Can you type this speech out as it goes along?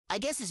I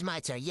guess it's my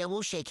turn. Yeah,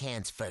 we'll shake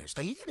hands first.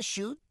 Are you gonna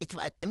shoot?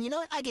 You know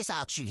what? I guess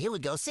I'll shoot. Here we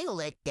go. Single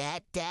leg.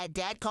 Dad,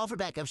 call for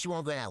backup. She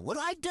won't go now. What do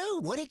I do?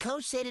 What did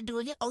Coach say to do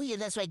again? Oh, yeah,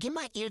 that's right. Give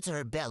my ear to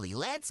her belly.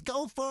 Let's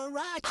go for a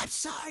ride. I'm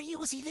sorry. It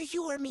was either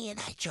you or me, and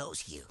I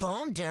chose you.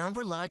 Calm down,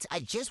 relax. I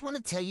just want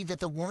to tell you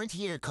that the warranty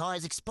of your car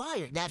is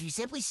expired. Now, if you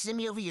simply send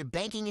me over your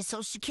banking and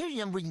social security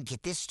number, we can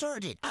get this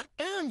started. I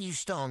earned you,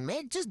 Stone,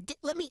 man. Just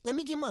let me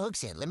get my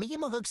hooks in. Let me get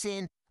my hooks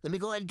in. Let me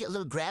go ahead and get a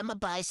little grab my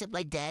bicep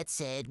like Dad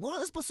said. What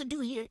am I supposed to do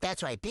here?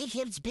 That's right, big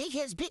hips, big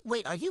hips, big...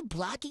 Wait, are you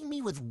blocking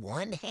me with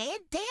one hand?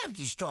 Damn,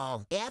 you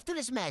strong. After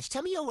this match,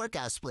 tell me your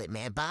workout split,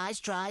 man.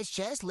 Buys, tries,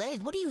 chest,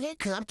 legs. What do you hit?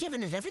 Because I'm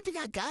giving it everything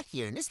I got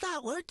here, and it's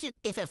not working.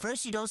 If at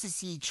first you don't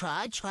succeed,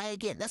 try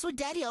again. That's what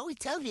Daddy always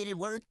tells me it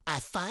worked.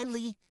 I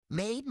finally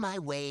made my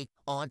way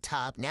on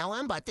top. Now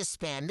I'm about to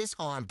spam this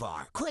arm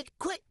bar. Quick,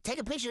 take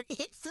a picture.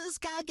 Hit this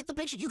guy, get the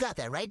picture. You got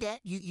that, right, Dad?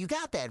 You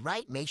got that,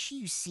 right? Make sure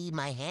you see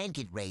my hand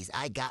get raised.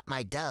 I got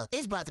my dub.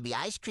 It's about to be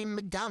ice cream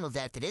McDonald's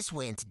after this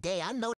win. Today, I know